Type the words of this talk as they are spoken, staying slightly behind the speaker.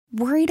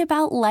Worried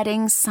about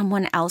letting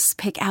someone else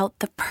pick out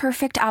the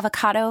perfect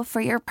avocado for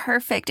your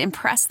perfect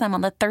impress them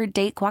on the third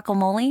date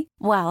guacamole?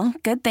 Well,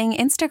 good thing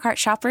Instacart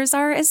shoppers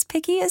are as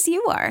picky as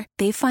you are.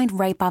 They find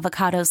ripe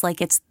avocados like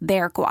it's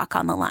their guac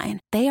on the line.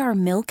 They are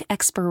milk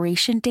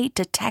expiration date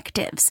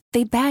detectives.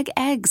 They bag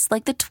eggs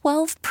like the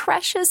 12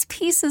 precious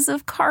pieces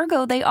of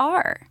cargo they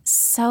are.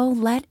 So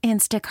let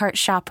Instacart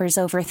shoppers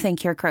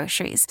overthink your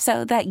groceries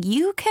so that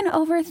you can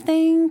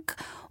overthink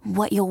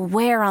what you'll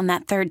wear on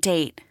that third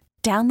date.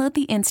 Download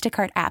the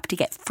Instacart app to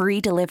get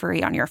free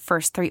delivery on your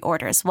first 3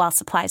 orders while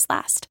supplies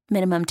last.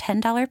 Minimum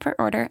 $10 per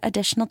order.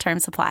 Additional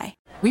terms apply.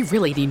 We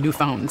really need new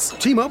phones.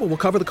 T-Mobile will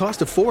cover the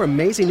cost of 4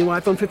 amazing new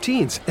iPhone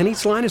 15s, and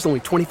each line is only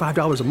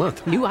 $25 a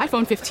month. New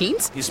iPhone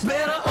 15s? It's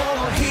better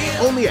over here.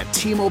 Only at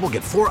T-Mobile,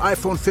 get 4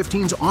 iPhone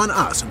 15s on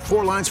us and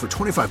 4 lines for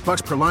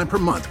 $25 per line per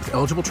month with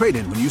eligible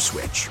trade-in when you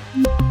switch.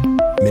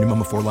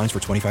 Minimum of 4 lines for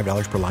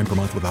 $25 per line per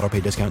month with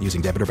autopay discount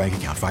using debit or bank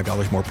account.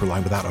 $5 more per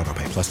line without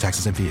autopay, plus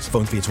taxes and fees.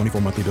 Phone fee at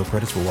 24 monthly bill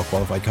credits for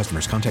well-qualified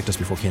customers. Contact us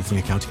before canceling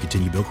account to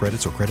continue bill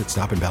credits or credit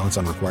stop and balance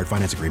on required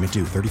finance agreement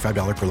due.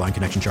 $35 per line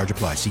connection charge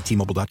applies. See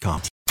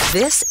T-Mobile.com.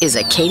 This is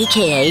a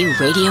KDKA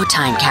radio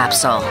time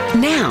capsule.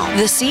 Now,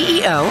 the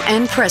CEO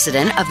and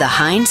president of the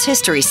Heinz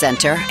History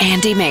Center,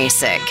 Andy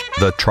Masek.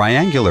 The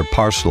triangular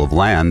parcel of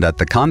land at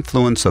the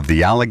confluence of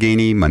the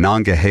Allegheny,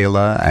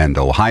 Monongahela, and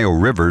Ohio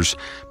rivers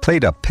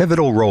played a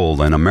pivotal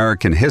role in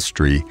American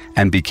history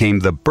and became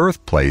the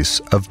birthplace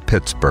of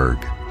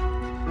Pittsburgh.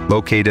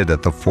 Located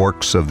at the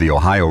forks of the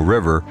Ohio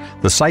River,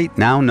 the site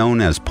now known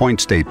as Point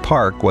State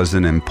Park was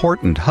an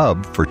important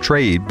hub for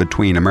trade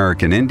between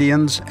American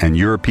Indians and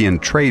European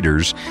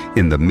traders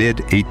in the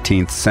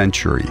mid-18th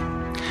century.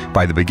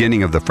 By the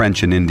beginning of the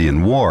French and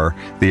Indian War,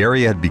 the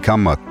area had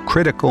become a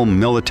critical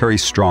military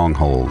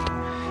stronghold.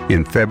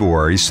 In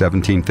February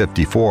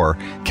 1754,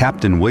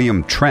 Captain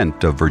William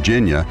Trent of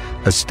Virginia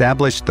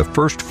established the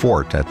first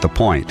fort at the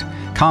point,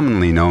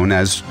 commonly known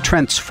as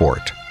Trent's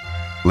Fort.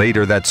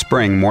 Later that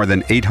spring, more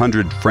than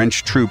 800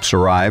 French troops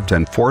arrived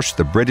and forced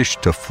the British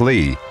to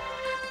flee.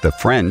 The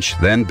French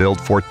then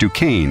built Fort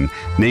Duquesne,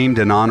 named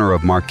in honor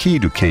of Marquis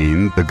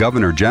Duquesne, the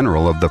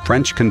Governor-General of the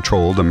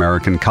French-controlled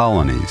American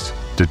colonies.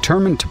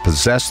 Determined to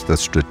possess the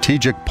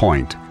strategic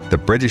point, the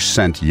British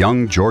sent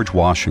young George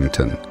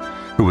Washington,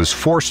 who was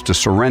forced to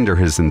surrender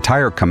his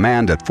entire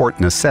command at Fort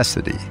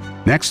Necessity.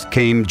 Next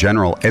came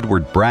General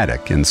Edward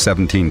Braddock in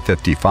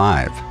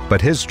 1755,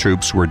 but his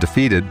troops were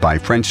defeated by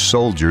French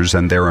soldiers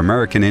and their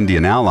American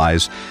Indian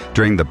allies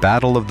during the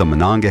Battle of the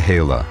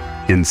Monongahela.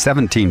 In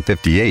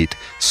 1758,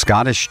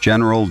 Scottish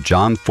General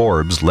John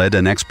Forbes led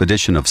an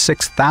expedition of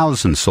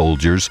 6,000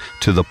 soldiers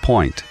to the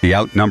point. The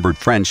outnumbered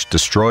French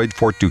destroyed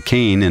Fort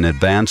Duquesne in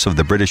advance of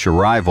the British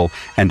arrival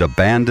and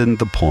abandoned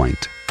the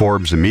point.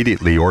 Forbes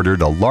immediately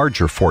ordered a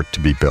larger fort to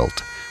be built,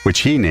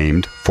 which he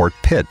named Fort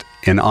Pitt,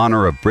 in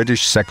honor of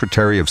British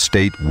Secretary of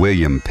State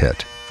William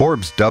Pitt.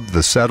 Forbes dubbed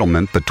the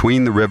settlement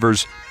between the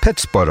rivers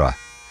Pittsburgh,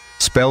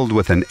 spelled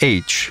with an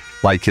H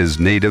like his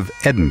native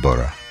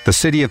Edinburgh. The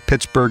city of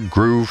Pittsburgh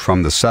grew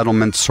from the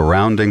settlements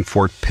surrounding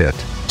Fort Pitt.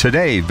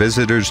 Today,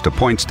 visitors to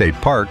Point State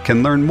Park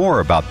can learn more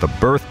about the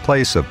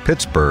birthplace of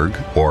Pittsburgh,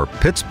 or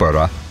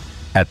Pittsburgh,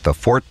 at the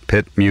Fort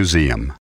Pitt Museum.